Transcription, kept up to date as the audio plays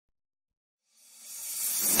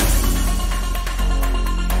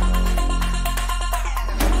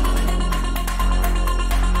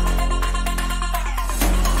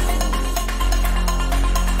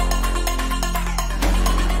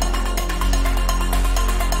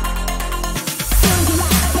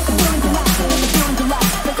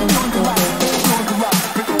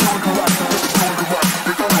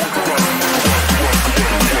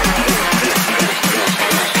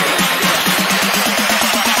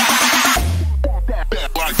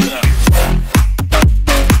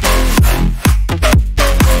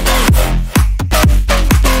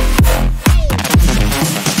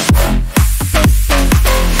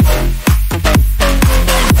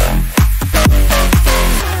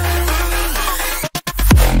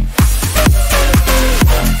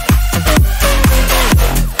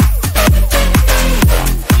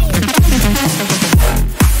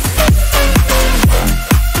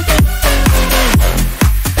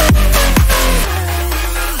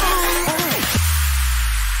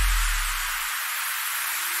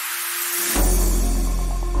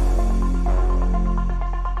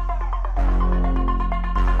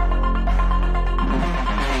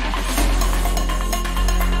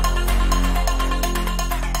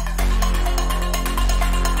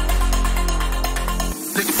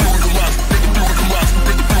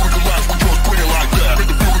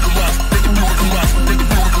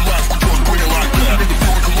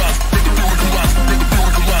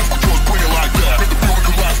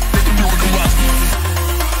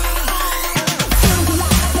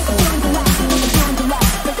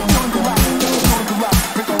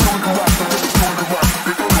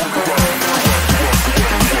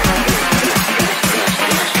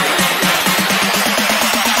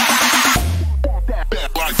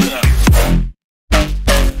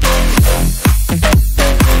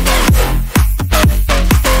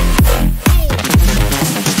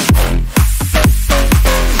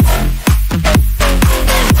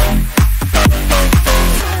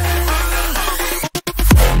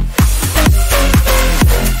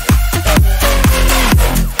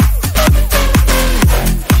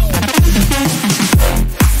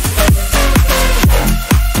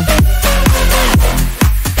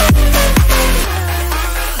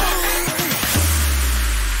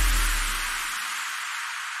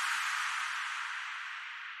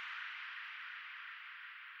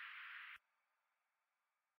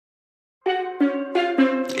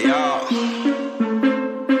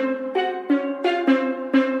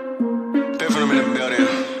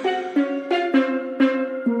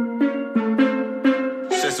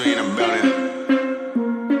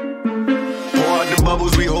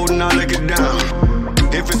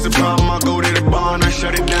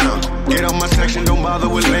shut it down. Get out my section, don't bother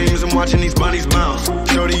with lames. I'm watching these bunnies bounce.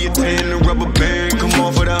 Shorty, you 10, the rubber band, come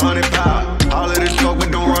on for the 100 pound. All of this talk, but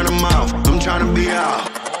don't run a mouth. I'm trying to be out.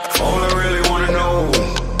 All I really wanna know,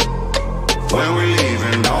 when we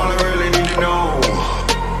leaving. All I really need to know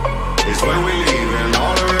is when we leaving.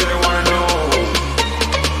 All I really wanna know,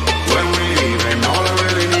 when we leaving. All I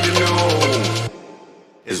really need to know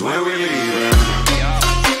is when we leaving.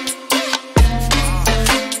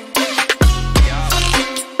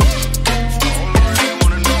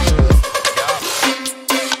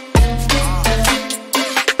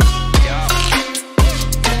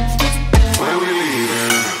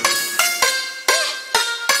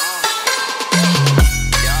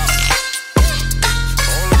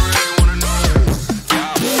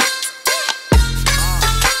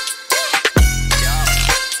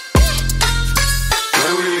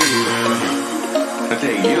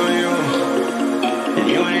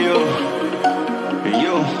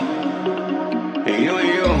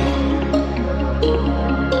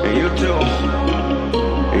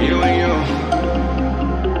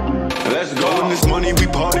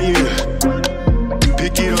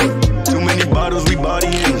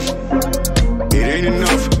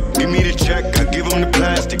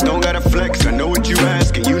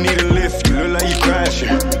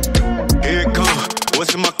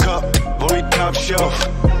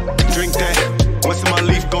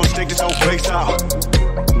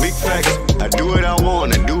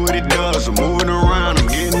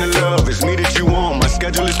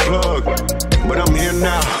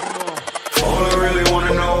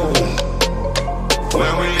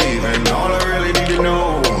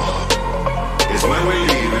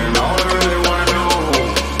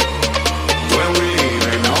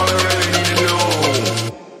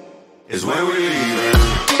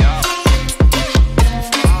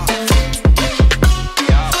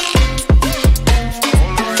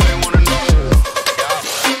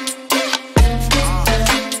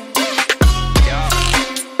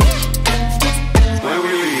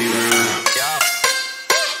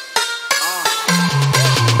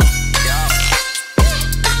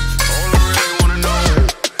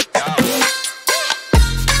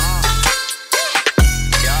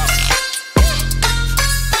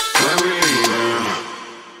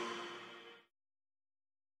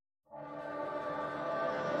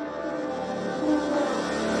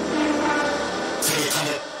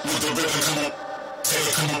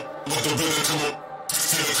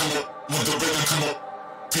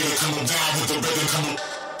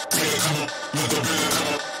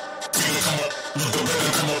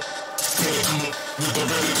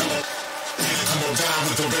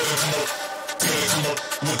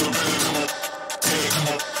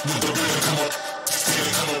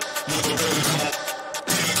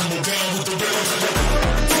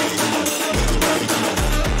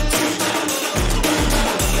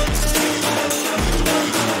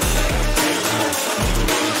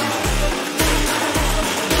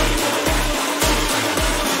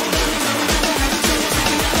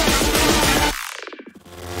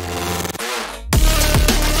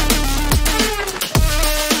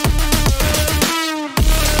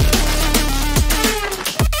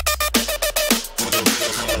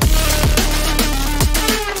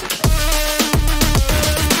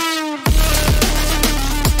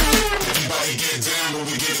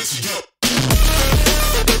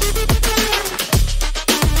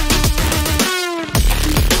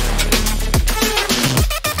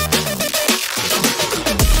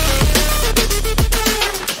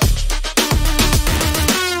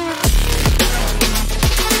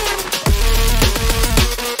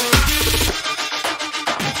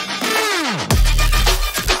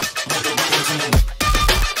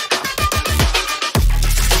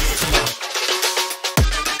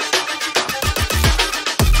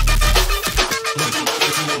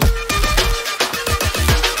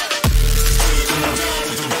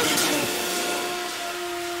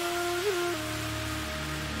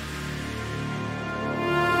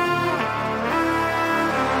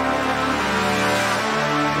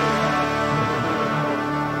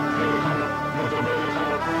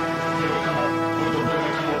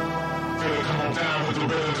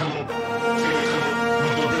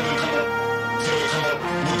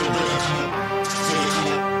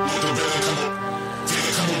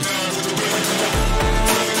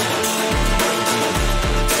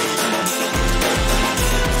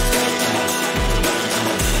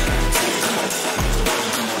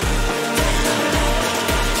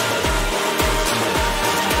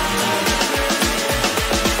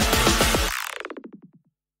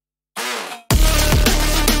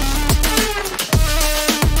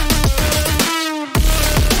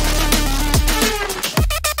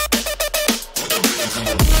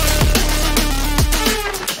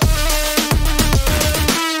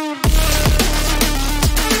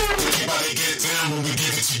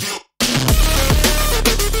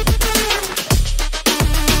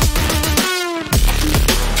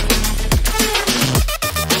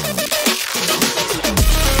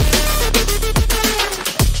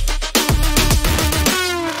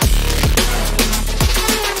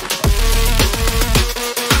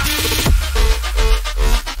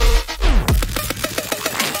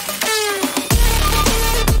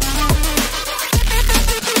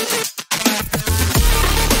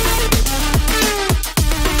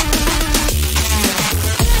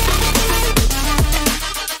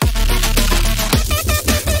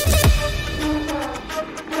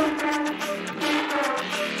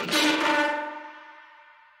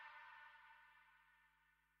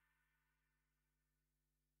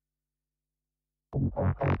 Look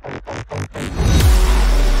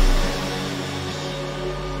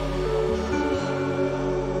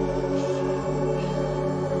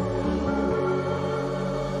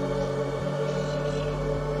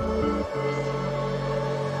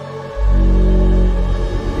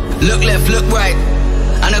left, look right,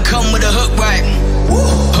 and I come with a hook right.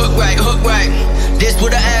 Hook right, hook right. This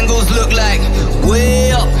what the angles look like.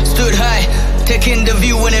 Way up, stood high, taking the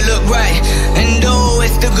view when it look right. And oh,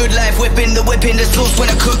 it's the good life, whipping the sauce when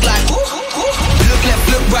I cook like. Look left,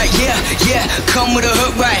 look right, yeah, yeah. Come with a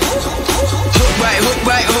hook right. Hook right, hook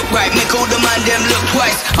right, hook right. Make all the man them look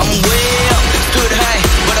twice. I'm way up, stood high,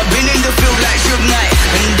 but I've been in the field like Suge Knight.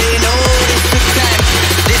 And they know this took time.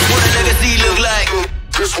 This what a legacy look like.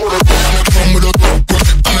 This what I come with a hook right,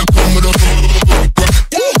 and I come with a hook right.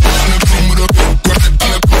 And I come with a hook right,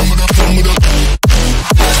 and I come with a come with a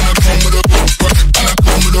and I come with a hook right, and I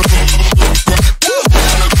come with a hook right.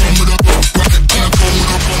 And I come with a hook right, and I come with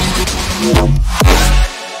a come with a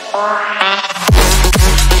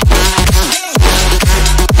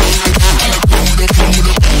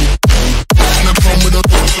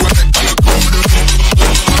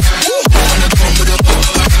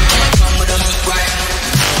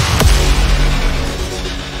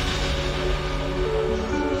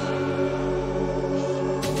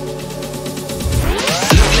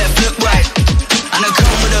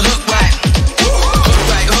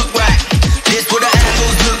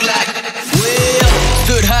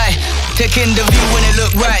taking the view when it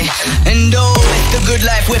look right. And oh, it's the good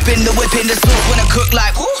life, whipping the sauce when I cook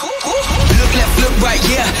like. Look left, look right,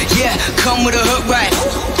 yeah, yeah. Come with a hook right.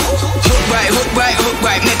 Hook right, hook right, hook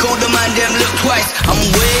right. Make all the man them look twice. I'm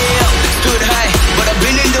way up, stood high,